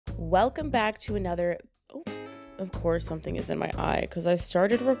welcome back to another... Oh, of course something is in my eye because I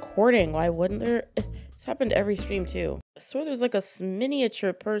started recording. Why wouldn't there? This happened every stream too. I swear there's like a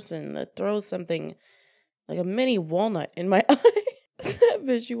miniature person that throws something like a mini walnut in my eye. That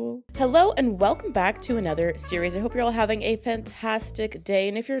visual. Hello and welcome back to another series. I hope you're all having a fantastic day,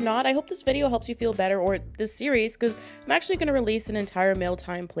 and if you're not, I hope this video helps you feel better, or this series, because I'm actually going to release an entire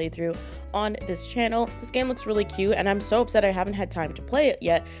mealtime playthrough on this channel. This game looks really cute and I'm so upset I haven't had time to play it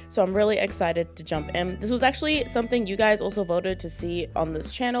yet, so I'm really excited to jump in. This was actually something you guys also voted to see on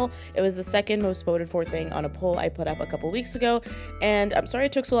this channel. It was the second most voted for thing on a poll I put up a couple weeks ago, and I'm sorry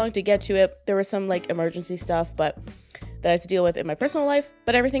it took so long to get to it. There was some like emergency stuff that I had to deal with in my personal life,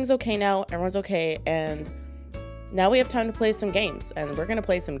 but everything's okay now, everyone's okay, and now we have time to play some games, and we're gonna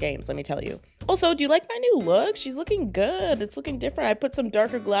play some games, let me tell you. Also, do you like my new look? She's looking good, it's looking different. I put some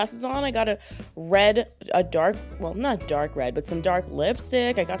darker glasses on, I got well, not dark red, but some dark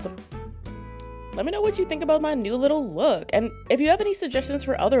lipstick. I got some... Let me know what you think about my new little look, and if you have any suggestions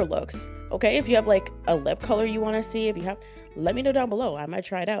for other looks, okay? If you have like a lip color you wanna see, if you have, let me know down below, I might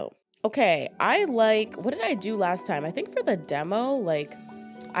try it out. Okay, what did I do last time? I think for the demo, like,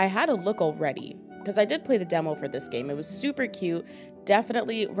 I had a look already, because I did play the demo for this game. It was super cute.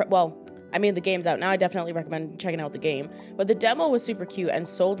 Definitely, well, I mean, the game's out now. I definitely recommend checking out the game, but the demo was super cute and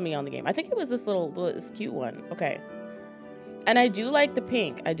sold me on the game. I think it was this cute one. Okay. And I do like the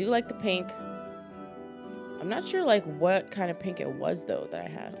pink. I do like the pink. I'm not sure, like, what kind of pink it was, though, that I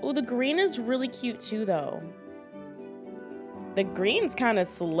had. Oh, the green is really cute, too, though. The green's kind of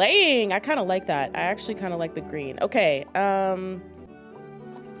slaying. I kind of like that. I actually kind of like the green. Okay,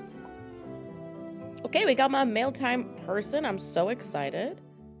 okay, we got my mealtime person. I'm so excited.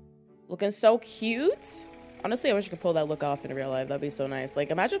 Looking so cute. Honestly, I wish I could pull that look off in real life. That'd be so nice.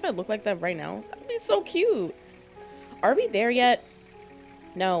 Like, imagine if I look like that right now. That'd be so cute. Are we there yet?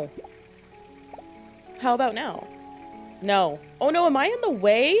 No. How about now? No. Oh no, am I in the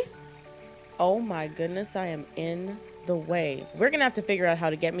way? Oh my goodness, I am in the way. We're gonna have to figure out how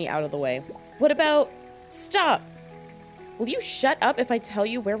to get me out of the way. What about... Stop! Will you shut up if I tell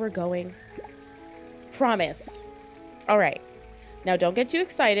you where we're going? Promise. Alright. Now don't get too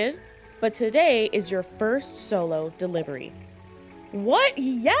excited, but today is your first solo delivery. What?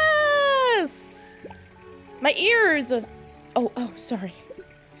 Yes! My ears! Oh, sorry.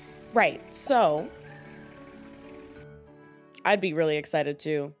 Right, so... I'd be really excited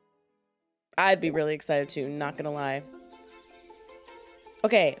too. Not gonna lie.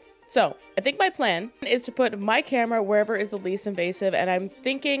 Okay, so I think my plan is to put my camera wherever is the least invasive, and I'm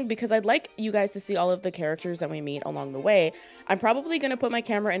thinking, because I'd like you guys to see all of the characters that we meet along the way, I'm probably gonna put my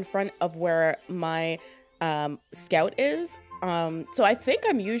camera in front of where my scout is. So I think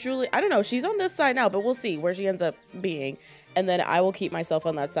I'm usually, I don't know, she's on this side now, but we'll see where she ends up being. And then I will keep myself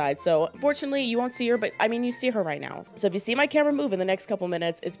on that side. So unfortunately, you won't see her, but I mean, you see her right now. So if you see my camera move in the next couple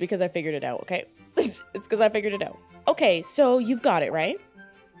minutes, it's because I figured it out, okay? It's because I figured it out. Okay, so you've got it, right?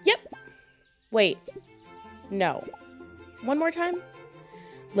 Yep. Wait. No. One more time?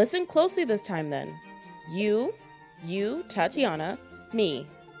 Listen closely this time then. You, Tatiana, me,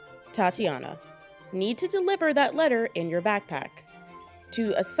 Tatiana, need to deliver that letter in your backpack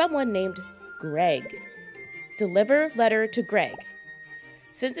to someone named Greg. Deliver letter to Greg.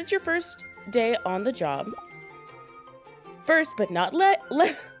 Since it's your first day on the job, first but not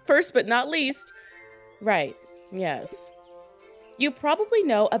least, right, yes. You probably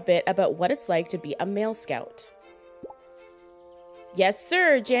know a bit about what it's like to be a male scout. Yes,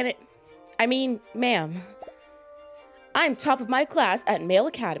 sir, ma'am. I'm top of my class at Male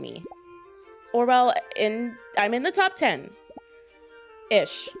Academy. Or well, I'm in the top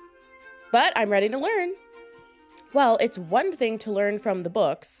 10-ish. But I'm ready to learn. Well, it's one thing to learn from the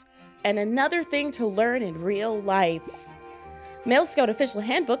books, and another thing to learn in real life. Male Scout Official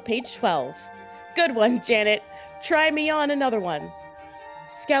Handbook, page 12. Good one, Janet. Try me on another one.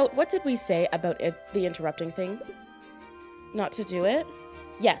 Scout, what did we say about the interrupting thing? Not to do it?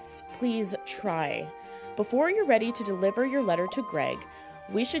 Yes, please try. Before you're ready to deliver your letter to Greg,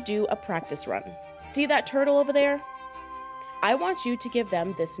 we should do a practice run. See that turtle over there? I want you to give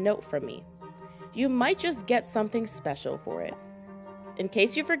them this note from me. You might just get something special for it. In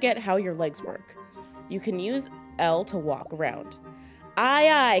case you forget how your legs work, you can use L to walk around. Aye,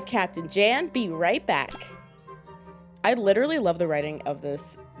 aye, Captain Jan, be right back. I literally love the writing of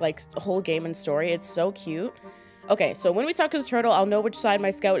this, like, whole game and story. It's so cute. Okay, so when we talk to the turtle, I'll know which side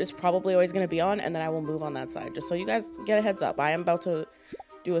my scout is probably always going to be on, and then I will move on that side, just so you guys get a heads up. I am about to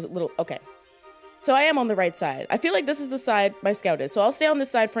do a little... Okay. So I am on the right side. I feel like this is the side my scout is. So I'll stay on this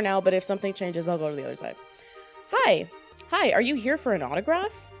side for now, but if something changes, I'll go to the other side. Hi. Hi, are you here for an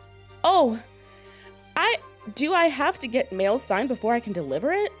autograph? Oh, do I have to get Myls signed before I can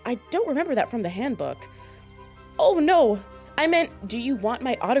deliver it? I don't remember that from the handbook. Oh no, I meant, do you want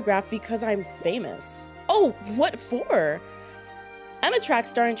my autograph because I'm famous? Oh, what for? I'm a track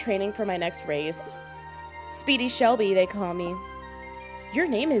star in training for my next race. Speedy Shelby, they call me. Your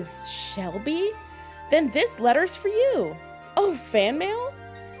name is Shelby? Then this letter's for you. Oh, fan mail?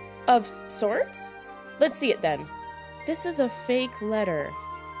 Of sorts? Let's see it then. This is a fake letter.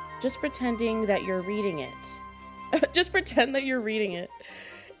 Just pretending that you're reading it. Just pretend that you're reading it.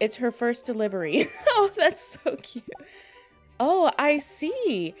 It's her first delivery. Oh, that's so cute. Oh, I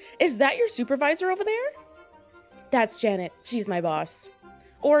see. Is that your supervisor over there? That's Janet. She's my boss.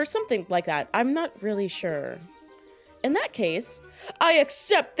 Or something like that. I'm not really sure. In that case, I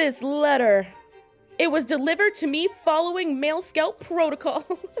accept this letter. It was delivered to me following Male Scout protocol.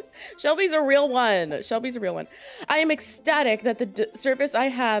 Shelby's a real one. Shelby's a real one. I am ecstatic that the service I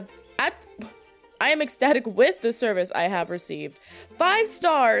have I am ecstatic with the service I have received. 5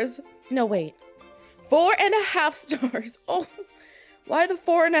 stars. No, wait. 4.5 stars. Oh, why the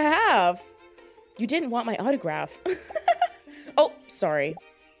 4.5? You didn't want my autograph. Oh, sorry.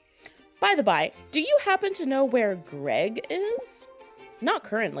 By the by, do you happen to know where Greg is? Not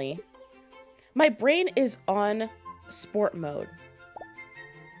currently. My brain is on sport mode.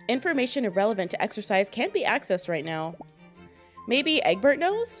 Information irrelevant to exercise can't be accessed right now. Maybe Egbert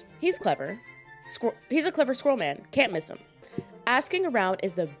knows? He's clever. He's a clever squirrel man. Can't miss him. Asking around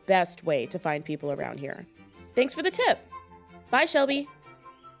is the best way to find people around here. Thanks for the tip. Bye, Shelby.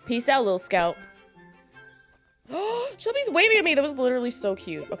 Peace out, little scout. Oh, Shelby's waving at me. That was literally so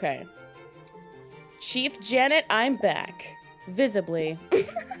cute. Okay. Chief Janet, I'm back. Visibly.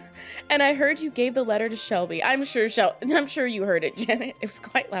 And I heard you gave the letter to Shelby. I'm sure you heard it, Janet. It was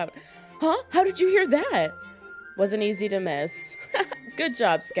quite loud. Huh? How did you hear that? Wasn't easy to miss. Good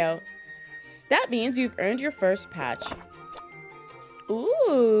job, Scout. That means you've earned your first patch.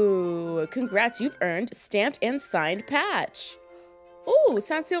 Ooh, congrats. You've earned stamped and signed patch. Ooh,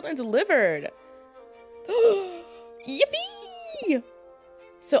 signed, sealed, and delivered. Yippee!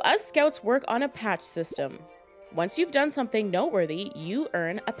 So us scouts work on a patch system. Once you've done something noteworthy, you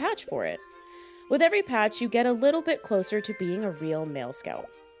earn a patch for it. With every patch, you get a little bit closer to being a real male scout.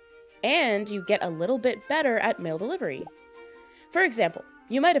 And you get a little bit better at mail delivery. For example,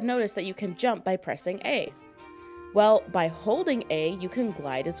 you might have noticed that you can jump by pressing A. Well, by holding A, you can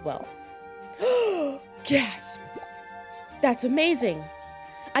glide as well. Gasp! That's amazing!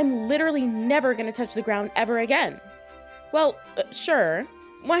 I'm literally never gonna touch the ground ever again. Well, sure.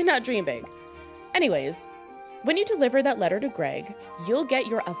 Why not dream big? Anyways, when you deliver that letter to Greg, you'll get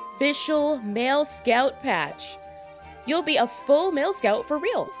your official Male Scout patch. You'll be a full Male Scout for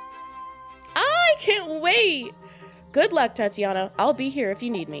real. I can't wait! Good luck, Tatiana. I'll be here if you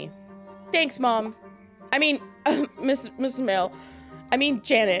need me. Thanks, Mom. I mean, Mrs. Mail. I mean,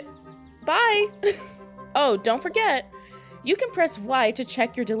 Janet. Bye! Oh, don't forget, you can press Y to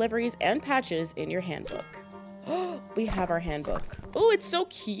check your deliveries and patches in your handbook. We have our handbook. Oh, it's so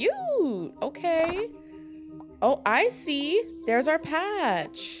cute! Okay. Oh, I see. There's our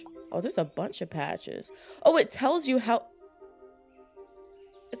patch. Oh, there's a bunch of patches. Oh, it tells you how...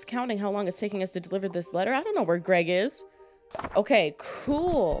 It's counting how long it's taking us to deliver this letter. I don't know where Greg is. Okay,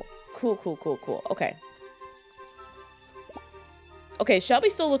 cool. Cool. Okay. Okay, Shelby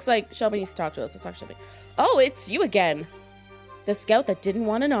still looks like Shelby needs to talk to us. Let's talk to Shelby. Oh, it's you again. The scout that didn't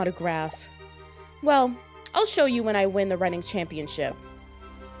want an autograph. Well, I'll show you when I win the running championship.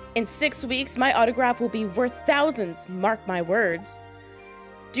 In 6 weeks, my autograph will be worth thousands, mark my words.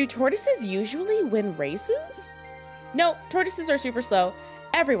 Do tortoises usually win races? No, tortoises are super slow.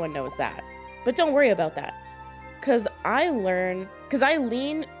 Everyone knows that. But don't worry about that. Because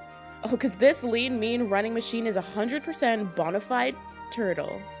this lean, mean running machine is 100% bona fide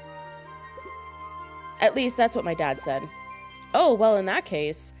turtle. At least that's what my dad said. Oh, well, in that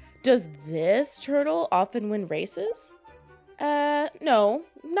case, does this turtle often win races? No,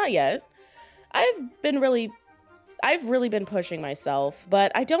 not yet. I've really been pushing myself,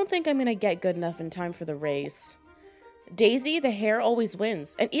 but I don't think I'm gonna get good enough in time for the race. Daisy, the hare, always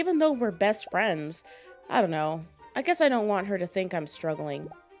wins, and even though we're best friends, I don't know. I guess I don't want her to think I'm struggling.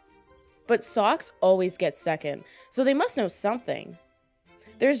 But Socks always gets second, so they must know something.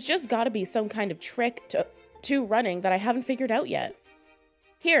 There's just gotta be some kind of trick to running that I haven't figured out yet.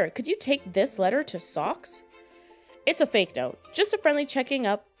 Here, could you take this letter to Socks? It's a fake note, just a friendly checking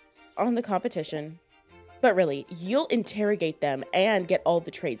up on the competition. But really, you'll interrogate them and get all the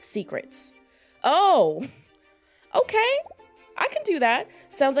trade secrets. Oh, okay, I can do that.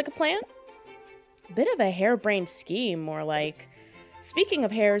 Sounds like a plan. Bit of a harebrained scheme, more like. Speaking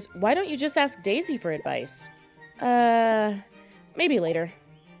of hairs, why don't you just ask Daisy for advice? Maybe later.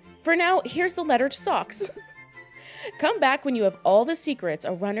 For now, here's the letter to Socks. Come back when you have all the secrets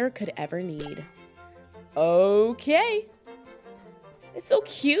a runner could ever need. Okay. It's so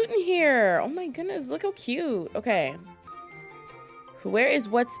cute in here. Oh my goodness, look how cute. Okay. Where is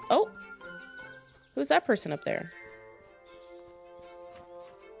what's... Oh. Who's that person up there?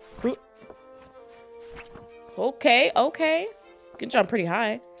 Okay, okay. You can jump pretty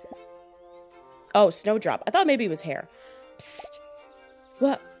high. Oh, Snowdrop. I thought maybe it was hair. Psst.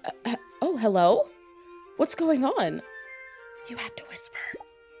 What? Oh, hello? What's going on? You have to whisper.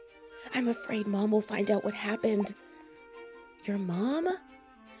 I'm afraid Mom will find out what happened. Your mom?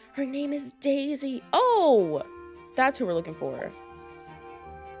 Her name is Daisy. Oh, that's who we're looking for.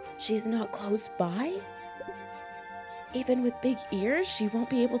 She's not close by? Even with big ears, she won't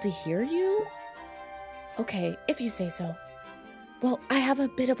be able to hear you? Okay, if you say so. Well, I have a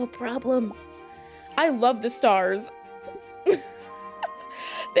bit of a problem. I love the stars.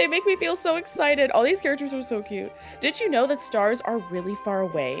 They make me feel so excited. All these characters are so cute. Did you know that stars are really far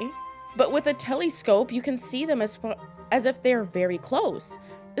away? But with a telescope, you can see them as if they're very close.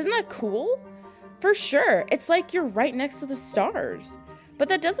 Isn't that cool? For sure. It's like you're right next to the stars. But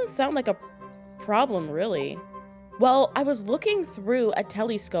that doesn't sound like a problem, really. Well, I was looking through a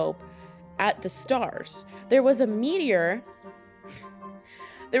telescope at the stars. There was a meteor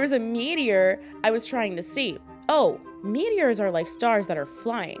I was trying to see. Oh, meteors are like stars that are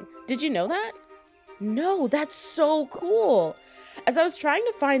flying. Did you know that? No, that's so cool. As I was trying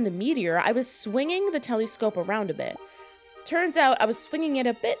to find the meteor, I was swinging the telescope around a bit. Turns out I was swinging it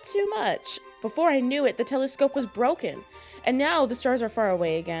a bit too much. Before I knew it, the telescope was broken. And now the stars are far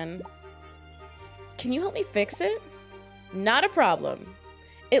away again. Can you help me fix it? Not a problem.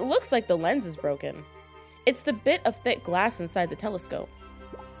 It looks like the lens is broken. It's the bit of thick glass inside the telescope.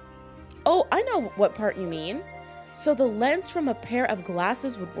 Oh, I know what part you mean. So the lens from a pair of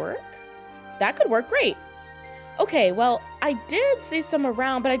glasses would work? That could work great. Okay, well, I did see some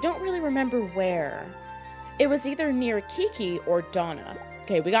around, but I don't really remember where. It was either near Kiki or Donna.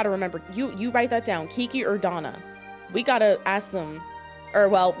 Okay, we gotta remember, you write that down, Kiki or Donna. We gotta ask them, or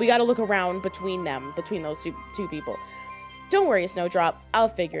well, we gotta look around between those two people. Don't worry, Snowdrop, I'll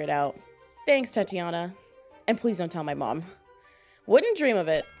figure it out. Thanks, Tatiana. And please don't tell my mom. Wouldn't dream of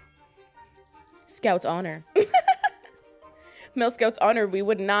it. Scout's honor. Male Scout's honor, we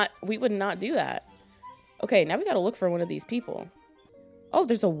would not do that. Okay, now we gotta look for one of these people. Oh,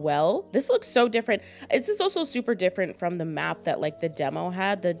 there's a well. This looks so different. This is also super different from the map that like the demo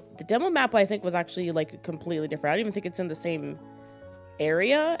had. The demo map I think was actually like completely different. I don't even think it's in the same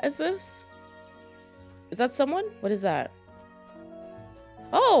area as this. Is that someone? What is that?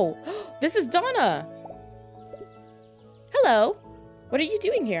 Oh, this is Donna. Hello. What are you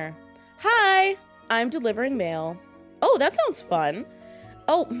doing here? Hi, I'm delivering mail. Oh, that sounds fun.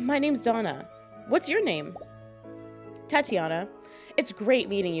 Oh, my name's Donna. What's your name? Tatiana. It's great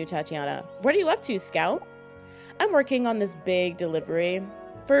meeting you, Tatiana. What are you up to, Scout? I'm working on this big delivery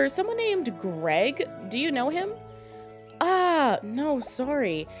for someone named Greg. Do you know him? Ah, no,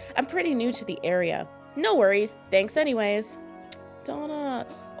 sorry. I'm pretty new to the area. No worries. Thanks anyways. Donna.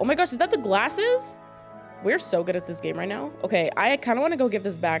 Oh my gosh, is that the glasses? We're so good at this game right now. Okay, I kind of want to go give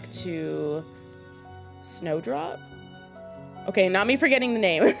this back to Snowdrop. Okay, not me forgetting the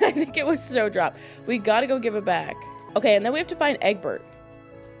name. I think it was Snowdrop. We gotta go give it back. Okay, and then we have to find Egbert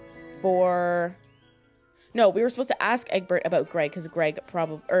no, we were supposed to ask Egbert about Greg because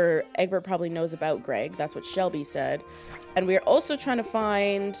Egbert probably knows about Greg. That's what Shelby said. And we are also trying to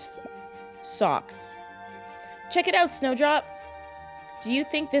find Socks. Check it out, Snowdrop. Do you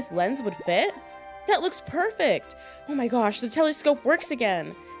think this lens would fit? That looks perfect. Oh my gosh, the telescope works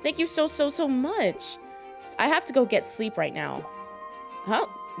again. Thank you so much. I have to go get sleep right now. Huh?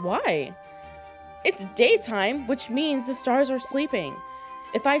 Why? It's daytime, which means the stars are sleeping.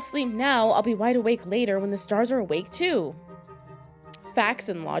 If I sleep now, I'll be wide awake later when the stars are awake too. Facts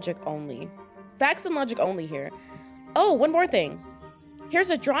and logic only. Facts and logic only here. Oh, one more thing. Here's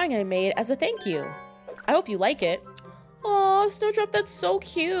a drawing I made as a thank you. I hope you like it. Aw, Snowdrop, that's so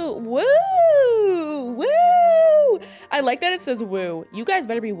cute. Woo! Woo! I like that it says woo. You guys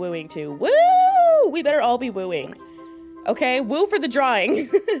better be wooing too. Woo! We better all be wooing. Okay, woo for the drawing.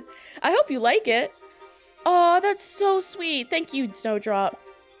 I hope you like it. Oh, that's so sweet. Thank you, Snowdrop.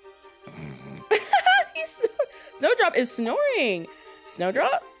 Snowdrop is snoring.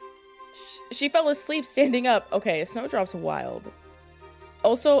 Snowdrop? She fell asleep standing up. Okay, Snowdrop's wild.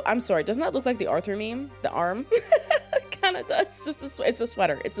 Also, I'm sorry, doesn't that look like the Arthur meme? The arm? It kind of does. It's just it's the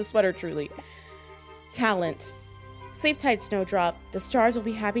sweater. It's the sweater, truly. Talent. Sleep tight, Snowdrop. The stars will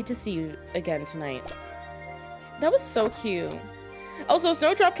be happy to see you again tonight. That was so cute. Also,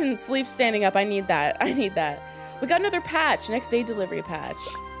 Snowdrop can sleep standing up. I need that. I need that. We got another patch. Next day delivery patch.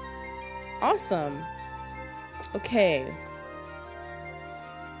 Awesome. Okay.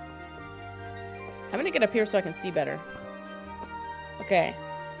 I'm gonna get up here so I can see better. Okay.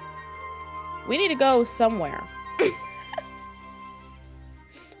 We need to go somewhere.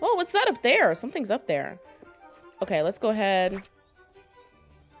 Oh, what's that up there? Something's up there. Okay, let's go ahead.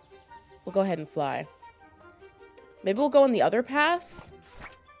 We'll go ahead and fly. Maybe we'll go on the other path.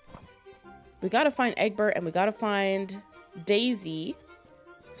 We gotta find Egbert and we gotta find Daisy,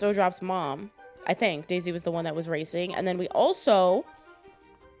 Snowdrop's mom. I think Daisy was the one that was racing. And then we also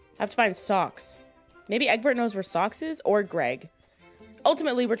have to find Socks. Maybe Egbert knows where Socks is, or Greg.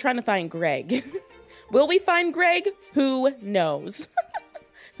 Ultimately, we're trying to find Greg. Will we find Greg? Who knows?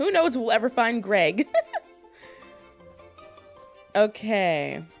 Who knows we'll ever find Greg?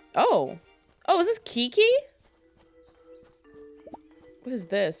 Okay. Oh. Oh, is this Kiki? What is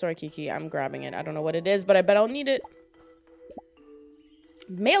this? Sorry, Kiki. I'm grabbing it. I don't know what it is, but I bet I'll need it.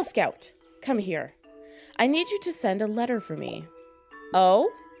 Mail Scout, come here. I need you to send a letter for me.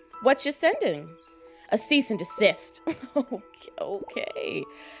 Oh? What you sending? A cease and desist. Okay.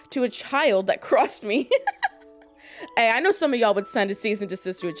 To a child that crossed me. Hey, I know some of y'all would send a cease and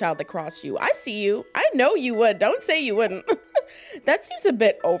desist to a child that crossed you. I see you. I know you would. Don't say you wouldn't. That seems a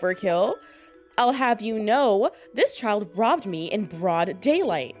bit overkill. I'll have you know, this child robbed me in broad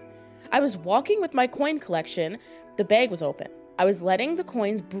daylight. I was walking with my coin collection. The bag was open. I was letting the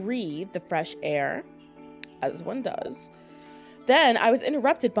coins breathe the fresh air, as one does. Then I was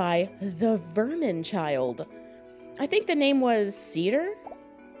interrupted by the vermin child. I think the name was Cedar?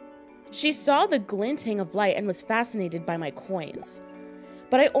 She saw the glinting of light and was fascinated by my coins.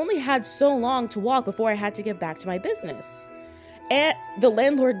 But I only had so long to walk before I had to get back to my business. And the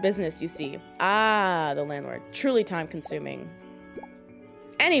landlord business, you see. Ah, the landlord. Truly time-consuming.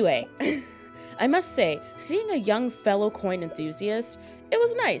 Anyway, I must say, seeing a young fellow coin enthusiast, it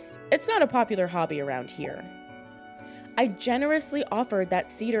was nice. It's not a popular hobby around here. I generously offered that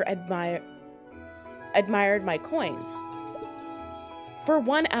Cedar admired my coins. For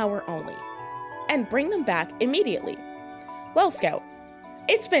 1 hour only, and bring them back immediately. Well, Scout,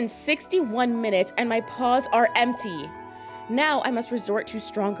 it's been 61 minutes and my paws are empty. Now I must resort to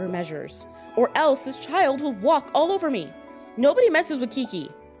stronger measures, or else this child will walk all over me. Nobody messes with Kiki.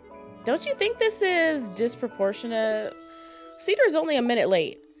 Don't you think this is disproportionate? Cedar is only a minute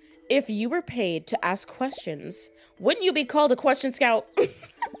late. If you were paid to ask questions, wouldn't you be called a question scout?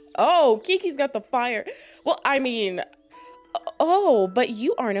 Oh, Kiki's got the fire. Well, I mean... Oh, but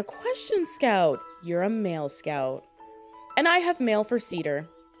you aren't a question scout. You're a mail scout. And I have mail for Cedar.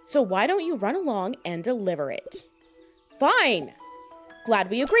 So why don't you run along and deliver it? Fine. Glad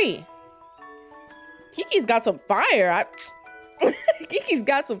we agree. Kiki's got some fire. Kiki's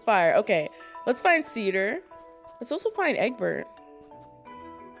got some fire. Okay, let's find Cedar. Let's also find Egbert.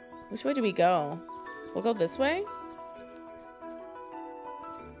 Which way do we go? We'll go this way?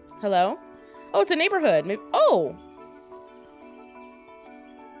 Hello? Oh, it's a neighborhood. Maybe oh!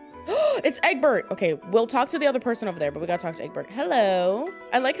 It's Egbert. Okay, we'll talk to the other person over there, but we gotta talk to Egbert. Hello.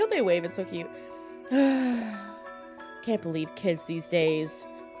 I like how they wave. It's so cute. Can't believe kids these days.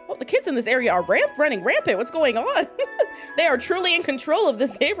 Oh, the kids in this area are running rampant. What's going on? They are truly in control of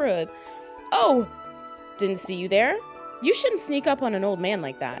this neighborhood. Oh, didn't see you there. You shouldn't sneak up on an old man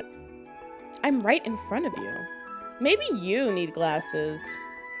like that. I'm right in front of you. Maybe you need glasses.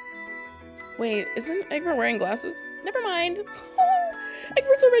 Wait, isn't Egbert wearing glasses? Never mind.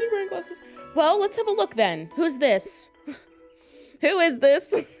 Egbert's already wearing glasses. Well, let's have a look then. Who's this? Who is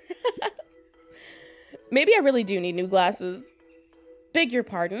this? Maybe I really do need new glasses. Beg your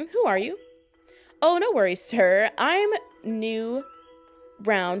pardon. Who are you? Oh, no worries, sir. I'm new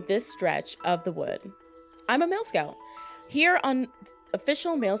round this stretch of the wood. I'm a Mail Scout. Here on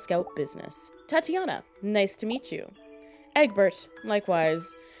official Mail Scout business. Tatiana, nice to meet you. Egbert,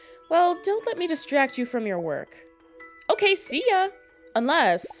 likewise. Well, don't let me distract you from your work. Okay, see ya.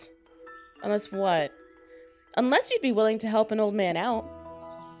 Unless what? Unless you'd be willing to help an old man out.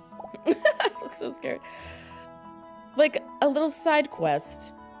 I look so scared. Like a little side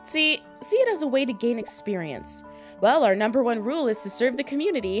quest. See it as a way to gain experience. Well, our #1 rule is to serve the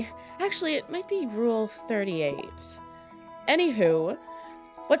community. Actually, it might be rule 38. Anywho,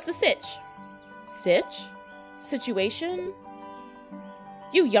 what's the sitch? Sitch? Situation?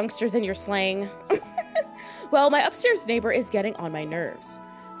 You youngsters and your slang. Well, my upstairs neighbor is getting on my nerves.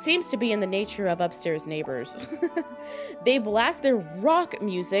 Seems to be in the nature of upstairs neighbors. They blast their rock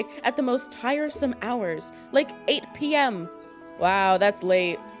music at the most tiresome hours, like 8 p.m. Wow, that's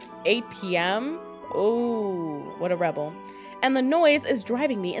late. 8 p.m.? Oh, what a rebel. And the noise is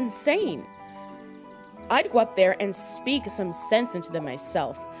driving me insane. I'd go up there and speak some sense into them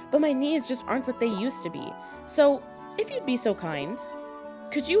myself, but my knees just aren't what they used to be. So, if you'd be so kind,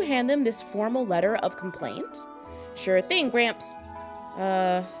 could you hand them this formal letter of complaint? Sure thing, Gramps.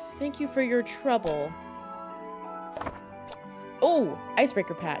 Thank you for your trouble. Oh,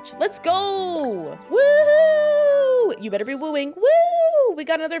 icebreaker patch. Let's go! Woohoo! You better be wooing. Woo! We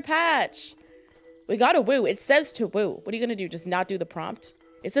got another patch. We got a woo. It says to woo. What are you gonna do? Just not do the prompt?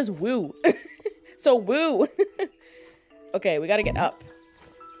 It says woo. So woo. Okay, we gotta get up.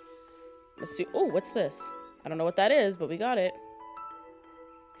 Let's see. Oh, what's this? I don't know what that is, but we got it.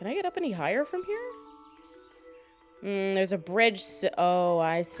 Can I get up any higher from here? There's a bridge. Oh,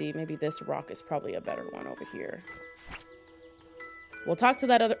 I see. Maybe this rock is probably a better one over here. We'll talk to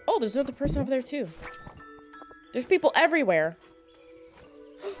that other... Oh, there's another person over there, too. There's people everywhere.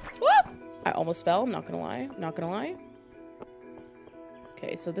 I almost fell. I'm not gonna lie. Not gonna lie.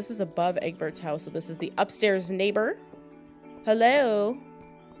 Okay, so this is above Egbert's house. So this is the upstairs neighbor. Hello.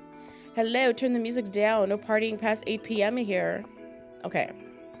 Hello. Turn the music down. No partying past 8 p.m. here. Okay.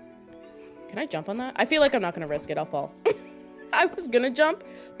 Can I jump on that? I feel like I'm not gonna risk it. I'll fall. I was gonna jump,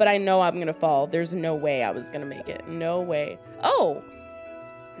 but I know I'm gonna fall. There's no way I was gonna make it. No way. Oh!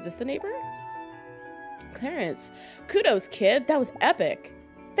 Is this the neighbor? Clarence. Kudos, kid. That was epic.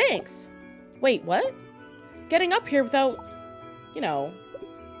 Thanks. Wait, what? Getting up here without, you know,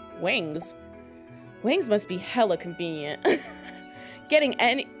 wings. Wings must be hella convenient.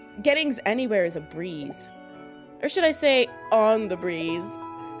 Gettings anywhere is a breeze. Or should I say, on the breeze.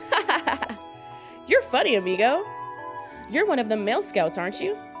 You're funny, amigo. You're one of the male scouts, aren't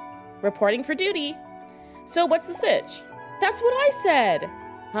you? Reporting for duty. So what's the sitch? That's what I said.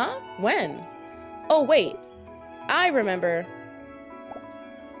 Huh? When? Oh, wait. I remember.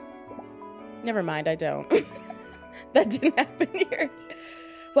 Never mind, I don't. That didn't happen here.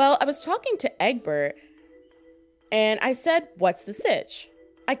 Well, I was talking to Egbert, and I said, what's the sitch?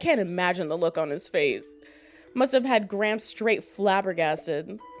 I can't imagine the look on his face. Must have had Gramps straight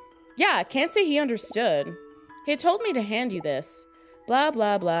flabbergasted. Yeah, can't say he understood. He told me to hand you this. Blah,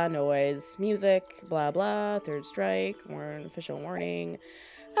 blah, blah, noise. Music, blah, blah, third strike, official warning.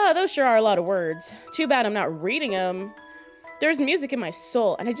 Those sure are a lot of words. Too bad I'm not reading them. There's music in my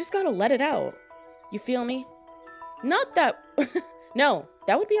soul, and I just gotta let it out. You feel me? Not that... No,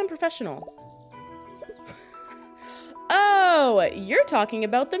 that would be unprofessional. Oh, you're talking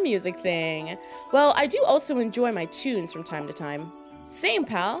about the music thing. Well, I do also enjoy my tunes from time to time. Same,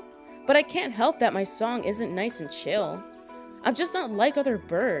 pal. But I can't help that my song isn't nice and chill. I'm just not like other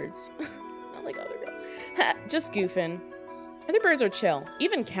birds. Not like other girls. Just goofing. Other birds are chill.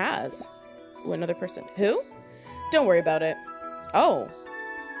 Even Kaz. Ooh, another person. Who? Don't worry about it. Oh.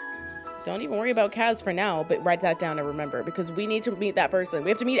 Don't even worry about Kaz for now, but write that down and remember, because we need to meet that person. We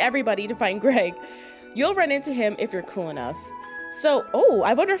have to meet everybody to find Greg. You'll run into him if you're cool enough. So, oh,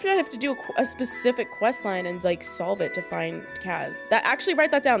 I wonder if I have to do a specific quest line and, like, solve it to find Kaz. Actually,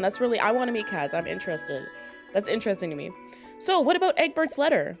 write that down. That's really, I want to meet Kaz. I'm interested. That's interesting to me. So, what about Egbert's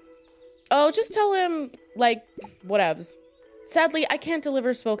letter? Oh, just tell him, like, whatevs. Sadly, I can't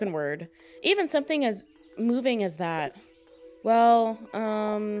deliver spoken word. Even something as moving as that. Well,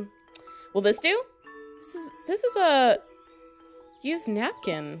 will this do? This is a used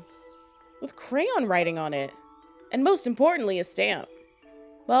napkin with crayon writing on it. And most importantly, a stamp.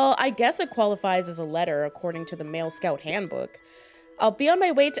 Well, I guess it qualifies as a letter according to the Male Scout Handbook. I'll be on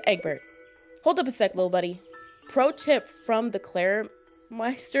my way to Egbert. Hold up a sec, little buddy. Pro tip from the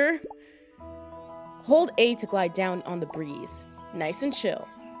Claremeister. Hold A to glide down on the breeze. Nice and chill.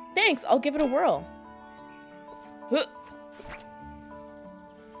 Thanks, I'll give it a whirl. Huh.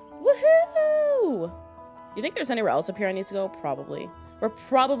 Woohoo! You think there's anywhere else up here I need to go? Probably. We're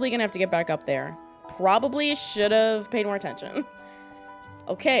probably gonna have to get back up there. Probably should have paid more attention.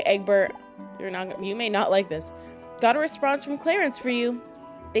 Okay, Egbert. You may not like this. Got a response from Clarence for you.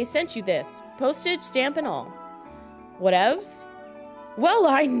 They sent you this. Postage, stamp, and all. Whatevs? Well,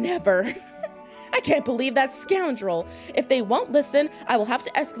 I never. I can't believe that scoundrel. If they won't listen, I will have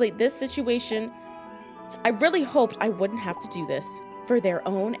to escalate this situation. I really hoped I wouldn't have to do this. For their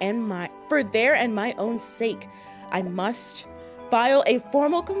and my own sake, I must file a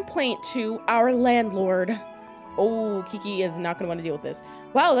formal complaint to our landlord. Oh, Kiki is not going to want to deal with this.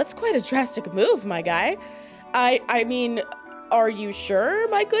 Wow, that's quite a drastic move, my guy. I mean, are you sure,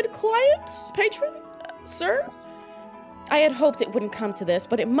 my good client, patron, sir? I had hoped it wouldn't come to this,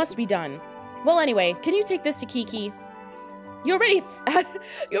 but it must be done. Well, anyway, can you take this to Kiki? You already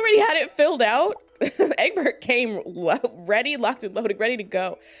had it filled out? Egbert came ready, locked and loaded, ready to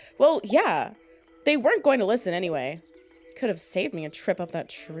go. Well, yeah. They weren't going to listen anyway. Could have saved me a trip up that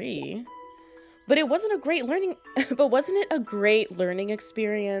tree. But it wasn't a great learning, wasn't it a great learning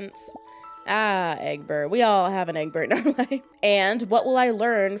experience? Ah, Egbert. We all have an Egbert in our life. And what will I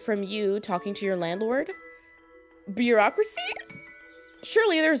learn from you talking to your landlord? Bureaucracy?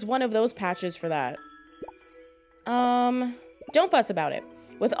 Surely there's one of those patches for that. Don't fuss about it.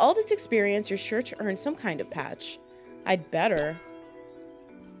 With all this experience, you're sure to earn some kind of patch. I'd better.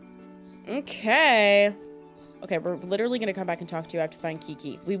 Okay. Okay, we're literally going to come back and talk to you. I have to find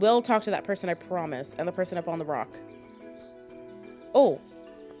Kiki. We will talk to that person, I promise. And the person up on the rock. Oh.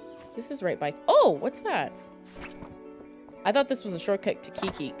 This is right by... Oh, what's that? I thought this was a shortcut to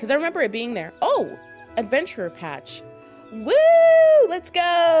Kiki. Because I remember it being there. Oh! Adventurer patch. Woo! Let's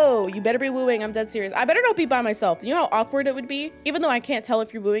go! You better be wooing. I'm dead serious. I better not be by myself. You know how awkward it would be? Even though I can't tell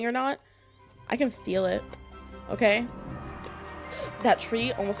if you're wooing or not. I can feel it. Okay? That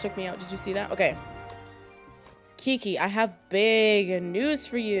tree almost took me out. Did you see that? Okay. Kiki, I have big news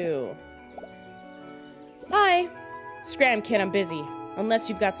for you. Hi. Scram, kid, I'm busy. Unless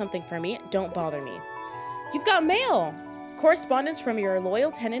you've got something for me, don't bother me. You've got mail. Correspondence from your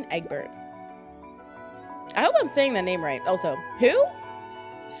loyal tenant, Egbert. I hope I'm saying that name right. Also, who?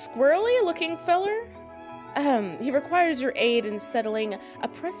 Squirrely looking feller? He requires your aid in settling a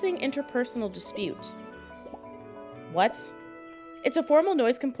pressing interpersonal dispute. What? It's a formal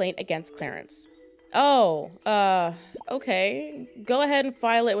noise complaint against Clarence. Oh, okay. Go ahead and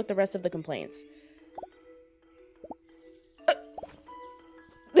file it with the rest of the complaints.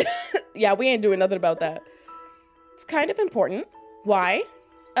 Yeah, we ain't doing nothing about that. It's kind of important. Why?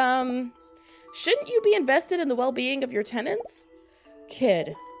 Shouldn't you be invested in the well-being of your tenants?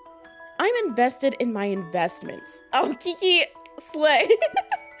 Kid, I'm invested in my investments. Oh, Kiki, slay.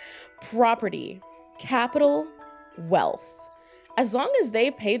 Property, capital, wealth. As long as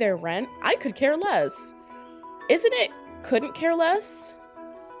they pay their rent, I could care less. Isn't it couldn't care less?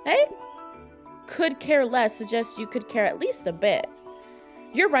 Hey? Could care less suggests you could care at least a bit.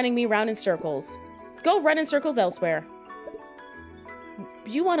 You're running me round in circles. Go run in circles elsewhere.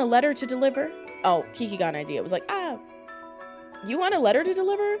 You want a letter to deliver? Oh, Kiki got an idea. It was like, you want a letter to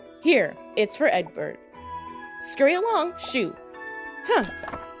deliver? Here, it's for Egbert. Scurry along, shoot. Huh.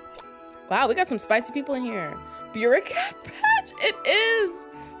 Wow, we got some spicy people in here. Bureaucrat patch, it is.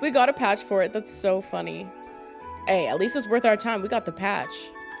 We got a patch for it. That's so funny. Hey, at least it's worth our time. We got the patch.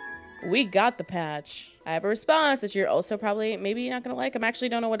 We got the patch. I have a response that you're also probably maybe not gonna like. I'm actually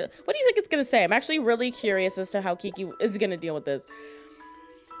don't know what do you think it's gonna say? I'm actually really curious as to how Kiki is gonna deal with this.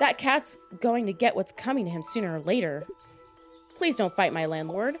 That cat's going to get what's coming to him sooner or later. Please don't fight my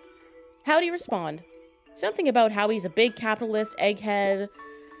landlord. How do you respond? Something about how he's a big capitalist egghead.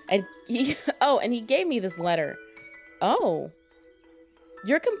 And and he gave me this letter. Oh.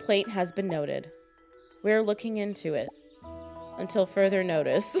 Your complaint has been noted. We're looking into it. Until further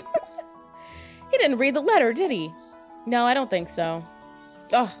notice. He didn't read the letter, did he? No, I don't think so.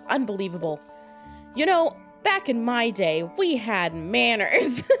 Oh, unbelievable. You know, back in my day, we had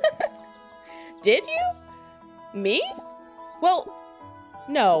manners. Did you? Me? Well,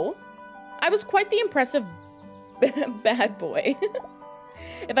 no. I was quite the impressive bad boy.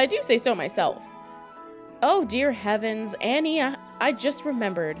 If I do say so myself. Oh, dear heavens. Annie, I just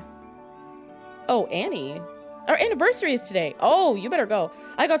remembered. Oh, Annie. Our anniversary is today. Oh, you better go.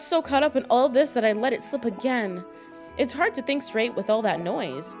 I got so caught up in all this that I let it slip again. It's hard to think straight with all that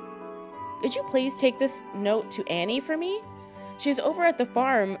noise. Could you please take this note to Annie for me? She's over at the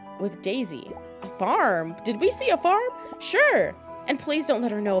farm with Daisy. A farm? Did we see a farm? Sure. And please don't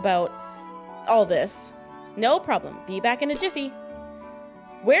let her know about all this. No problem. Be back in a jiffy.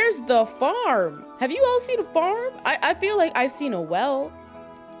 Where's the farm? Have you all seen a farm? I feel like I've seen a well.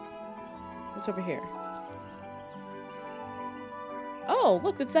 What's over here? Oh,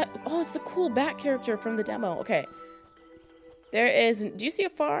 look, it's that. Oh, it's the cool bat character from the demo. Okay. There is. Do you see a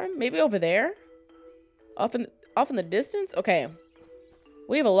farm? Maybe over there? Off in the distance? Okay.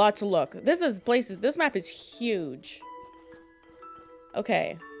 We have a lot to look. This map is huge.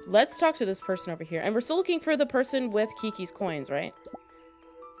 Okay. Let's talk to this person over here. And we're still looking for the person with Kiki's coins, right?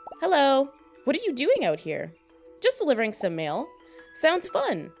 Hello. What are you doing out here? Just delivering some mail. Sounds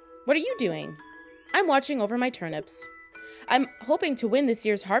fun. What are you doing? I'm watching over my turnips. I'm hoping to win this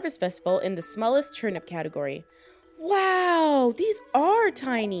year's Harvest Festival in the smallest turnip category. Wow, these are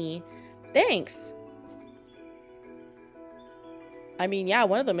tiny. Thanks. I mean, yeah,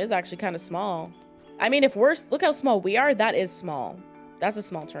 one of them is actually kind of small. I mean, if we're, look how small we are. That is small. That's a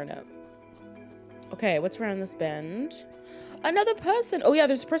small turnip. Okay, what's around this bend? Another person. Oh yeah,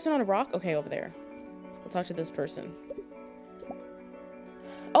 there's a person on a rock. Okay, over there. We'll talk to this person.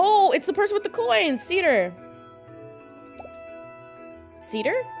 Oh, it's the person with the coins. Cedar.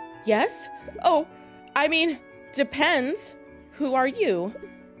 Cedar? Yes? Oh, I mean, depends. Who are you?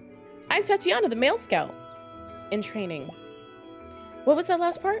 I'm Tatiana, the male scout. In training. What was that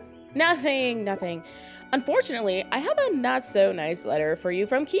last part? Nothing, nothing. Unfortunately, I have a not so nice letter for you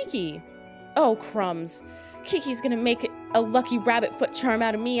from Kiki. Oh, crumbs. Kiki's gonna make a lucky rabbit foot charm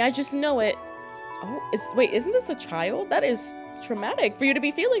out of me. I just know it. Oh, wait, isn't this a child? That is traumatic for you to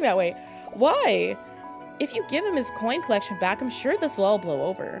be feeling that way. Why? If you give him his coin collection back, I'm sure this will all blow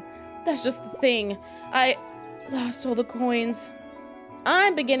over. That's just the thing. I lost all the coins.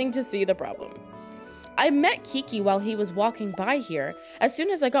 I'm beginning to see the problem. I met Kiki while he was walking by here. As soon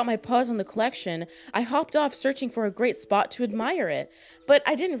as I got my paws on the collection, I hopped off searching for a great spot to admire it. But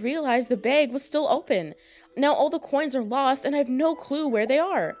I didn't realize the bag was still open. Now all the coins are lost and I have no clue where they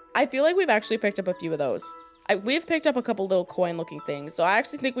are. I feel like we've actually picked up a few of those. We've picked up a couple little coin looking things, so I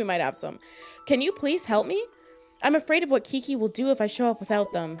actually think we might have some. Can you please help me? I'm afraid of what Kiki will do if I show up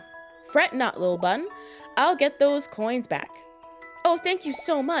without them. Fret not, little bun. I'll get those coins back. Oh, thank you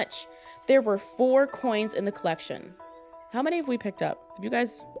so much. There were 4 coins in the collection. How many have we picked up? Have you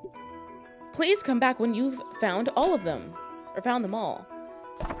guys... Please come back when you've found all of them. Or found them all.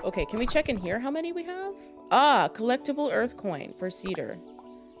 Okay, can we check in here how many we have? Ah, collectible earth coin for cedar.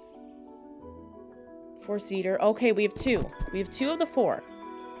 For cedar. Okay, we have 2. We have 2 of the 4.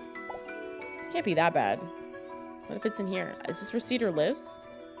 Can't be that bad. What if it's in here? Is this where cedar lives?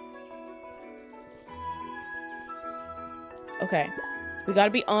 Okay. We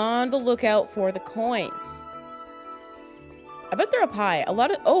gotta be on the lookout for the coins. I bet they're up high. A lot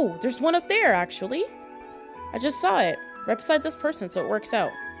of... Oh, there's one up there, actually. I just saw it. Right beside this person, so it works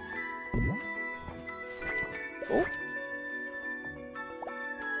out. Oh.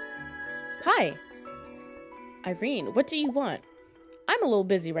 Hi. Irene, what do you want? I'm a little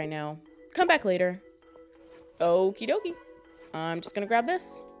busy right now. Come back later. Okie dokie. I'm just gonna grab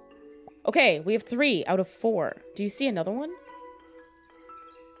this. Okay, we have 3 out of 4. Do you see another one?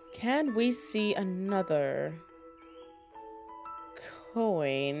 Can we see another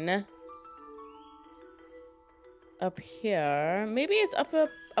coin up here? Maybe it's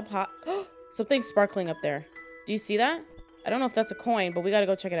up high. Something's sparkling up there. Do you see that? I don't know if that's a coin, but we gotta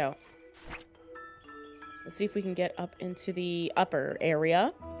go check it out. Let's see if we can get up into the upper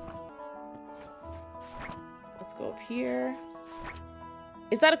area. Let's go up here.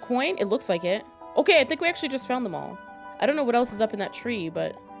 Is that a coin? It looks like it. Okay, I think we actually just found them all. I don't know what else is up in that tree,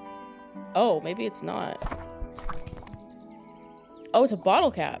 but... Oh, maybe it's not. Oh, it's a bottle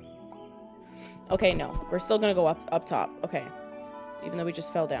cap. Okay, no. We're still gonna go up top. Okay. Even though we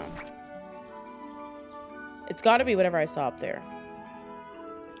just fell down. It's gotta be whatever I saw up there.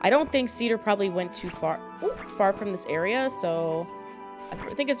 I don't think Cedar probably went too far from this area, so...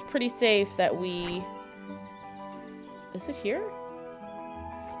 I think it's pretty safe that we... Is it here?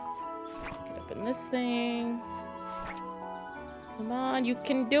 Get up in this thing. Come on, you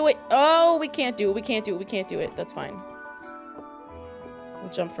can do it. Oh, we can't do it. We can't do it. We can't do it. That's fine.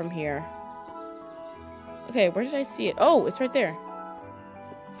 We'll jump from here. Okay, where did I see it? Oh, it's right there.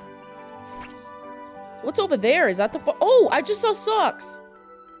 What's over there? Is that the... Oh, I just saw socks.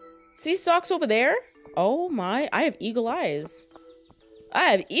 See socks over there? Oh my, I have eagle eyes. I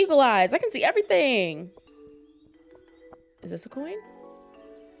have eagle eyes. I can see everything. Is this a coin?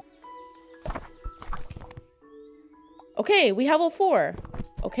 Okay, we have all 4.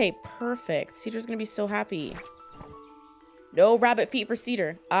 Okay, perfect. Cedar's gonna be so happy. No rabbit feet for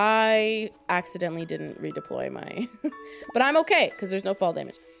Cedar. I accidentally didn't redeploy my... But I'm okay, because there's no fall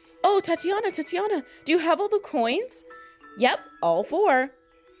damage. Oh, Tatiana, do you have all the coins? Yep, all 4.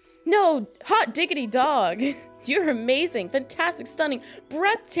 No, hot diggity dog. You're amazing, fantastic, stunning,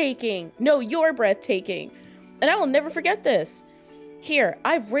 breathtaking. No, you're breathtaking. And I will never forget this. Here,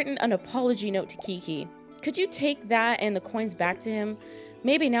 I've written an apology note to Kiki. Could you take that and the coins back to him?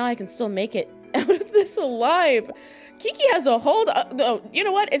 Maybe now I can still make it out of this alive. Kiki has a hold. No, you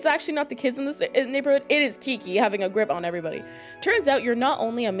know what? It's actually not the kids in this neighborhood. It is Kiki having a grip on everybody. Turns out you're not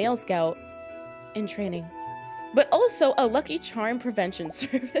only a male scout in training, but also a lucky charm prevention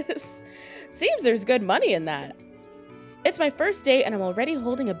service. Seems there's good money in that. It's my first day and I'm already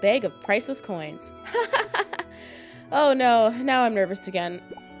holding a bag of priceless coins. Oh no, now I'm nervous again.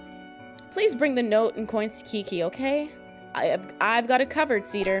 Please bring the note and coins to Kiki, okay? I've got it covered,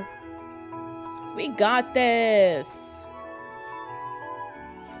 Cedar. We got this.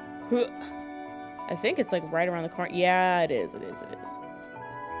 I I think it's like right around the corner. Yeah, it is. It is. It is.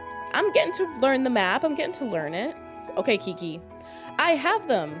 I'm getting to learn the map. I'm getting to learn it. Okay, Kiki. I have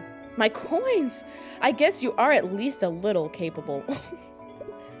them. My coins. I guess you are at least a little capable.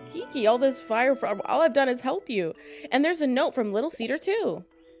 Kiki, all this fire, all I've done is help you. And there's a note from Little Cedar too.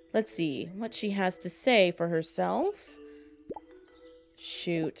 Let's see what she has to say for herself.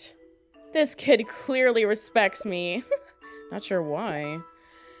 Shoot. This kid clearly respects me. Not sure why.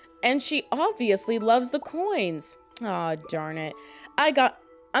 And she obviously loves the coins. Aw, darn it.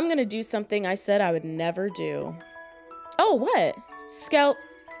 I'm gonna do something I said I would never do. Oh, what? Scout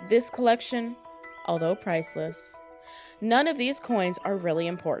this collection, although priceless. None of these coins are really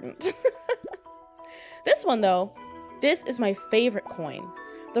important. This one, though, this is my favorite coin.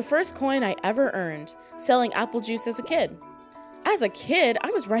 The first coin I ever earned, selling apple juice as a kid. As a kid,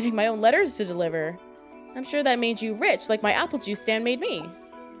 I was writing my own letters to deliver. I'm sure that made you rich, like my apple juice stand made me.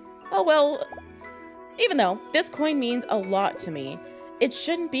 Oh, well, even though this coin means a lot to me, it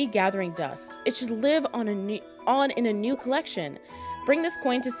shouldn't be gathering dust. It should live in a new collection. Bring this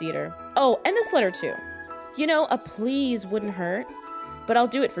coin to Cedar. Oh, and this letter too. You know, a please wouldn't hurt, but I'll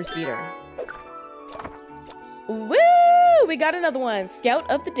do it for Cedar. Woo! We got another one. Scout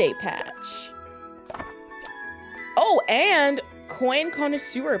of the Day patch. Oh, and coin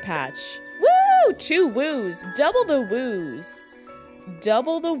connoisseur patch. Woo! 2 woos. Double the woos.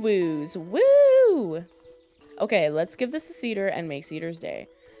 Double the woos. Woo! Okay, let's give this to Cedar and make Cedar's day.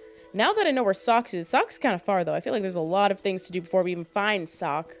 Now that I know where Socks is, Socks is kind of far though. I feel like there's a lot of things to do before we even find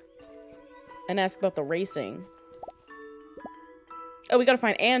Sock. And ask about the racing. Oh, we gotta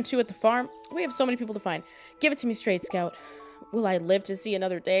find Anne too at the farm. We have so many people to find. Give it to me straight, Scout. Will I live to see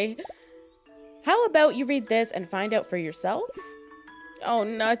another day? How about you read this and find out for yourself? Oh,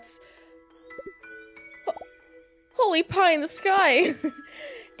 nuts. Holy pie in the sky.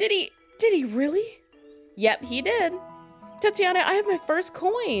 Did he really? Yep, he did. Tatiana, I have my first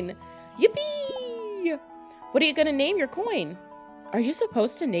coin. Yippee! What are you gonna name your coin? Are you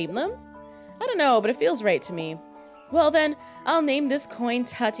supposed to name them? I don't know, but it feels right to me. Well then, I'll name this coin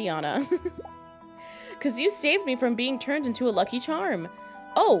Tatiana. Cause you saved me from being turned into a lucky charm.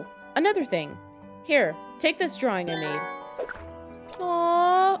 Oh, another thing. Here, take this drawing I made.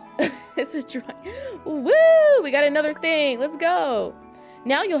 Aww, it's a drawing. Woo, we got another thing, let's go.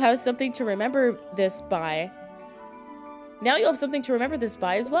 Now you'll have something to remember this by. Now you'll have something to remember this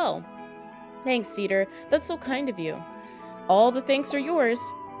by as well. Thanks, Cedar, that's so kind of you. All the thanks are yours.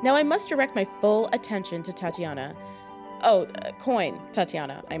 Now I must direct my full attention to Tatiana. Oh, coin,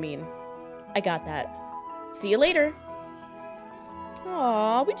 Tatiana, I mean. I got that. See you later.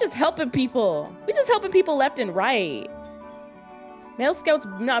 Aw, we just helping people. We just helping people left and right. Male Scout's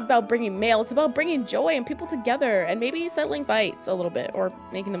not about bringing mail, it's about bringing joy and people together and maybe settling fights a little bit or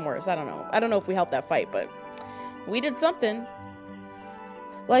making them worse. I don't know. I don't know if we helped that fight, but we did something.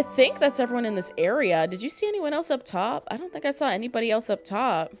 Well, I think that's everyone in this area. Did you see anyone else up top? I don't think I saw anybody else up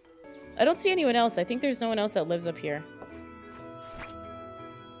top. I don't see anyone else. I think there's no one else that lives up here.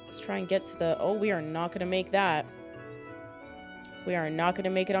 Let's try and get to the... Oh, we are not going to make that. We are not going to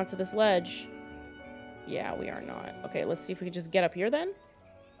make it onto this ledge. Yeah, we are not. Okay, let's see if we can just get up here then.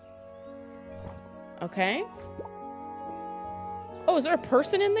 Okay. Oh, is there a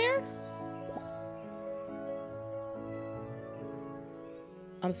person in there?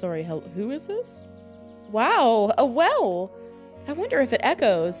 I'm sorry, who is this? Wow, a well. I wonder if it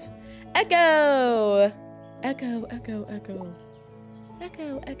echoes. Echo! Echo, echo, echo.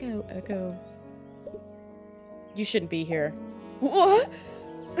 Echo, echo, echo. You shouldn't be here. What?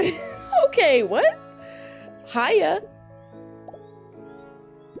 Okay, what? Hiya.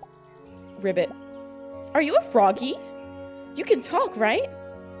 Ribbit. Are you a froggy? You can talk, right?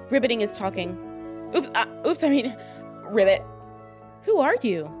 Ribbiting is talking. Oops, I mean, Ribbit. Who are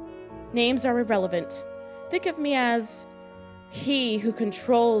you? Names are irrelevant. Think of me as he who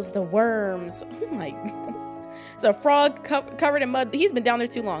controls the worms. Oh my god. It's a frog covered in mud. He's been down there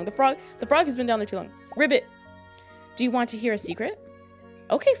too long. The frog has been down there too long. Ribbit, do you want to hear a secret?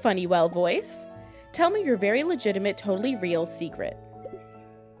 Okay, funny well voice. Tell me your very legitimate, totally real secret.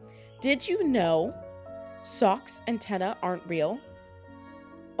 Did you know Sock's antenna aren't real?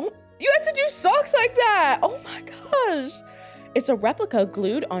 Oh, you had to do socks like that! Oh my gosh! It's a replica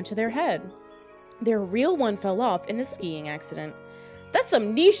glued onto their head. Their real one fell off in a skiing accident. That's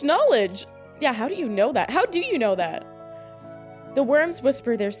some niche knowledge! Yeah, how do you know that? How do you know that? The worms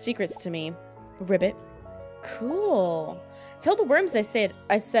whisper their secrets to me. Ribbit. Cool. Tell the worms I said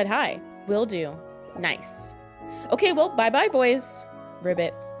hi. Will do. Nice. Okay, well, bye-bye, boys.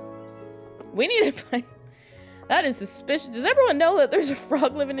 Ribbit. We need to find... That is suspicious. Does everyone know that there's a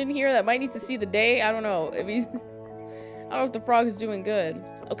frog living in here that might need to see the day? I don't know. If he's... I don't know if the frog is doing good.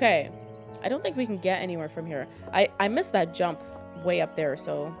 Okay. I don't think we can get anywhere from here. I missed that jump way up there,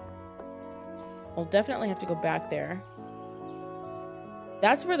 so... We'll definitely have to go back there.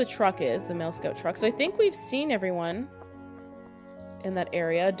 That's where the truck is, the Male Scout truck. So I think we've seen everyone in that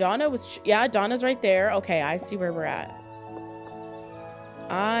area. Donna was... Yeah, Donna's right there. Okay, I see where we're at.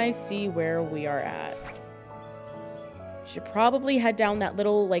 I see where we are at. Should probably head down that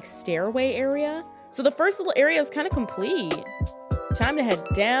little, like, stairway area. So the first little area is kind of complete. Time to head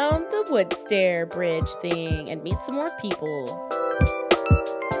down the wood stair bridge thing and meet some more people.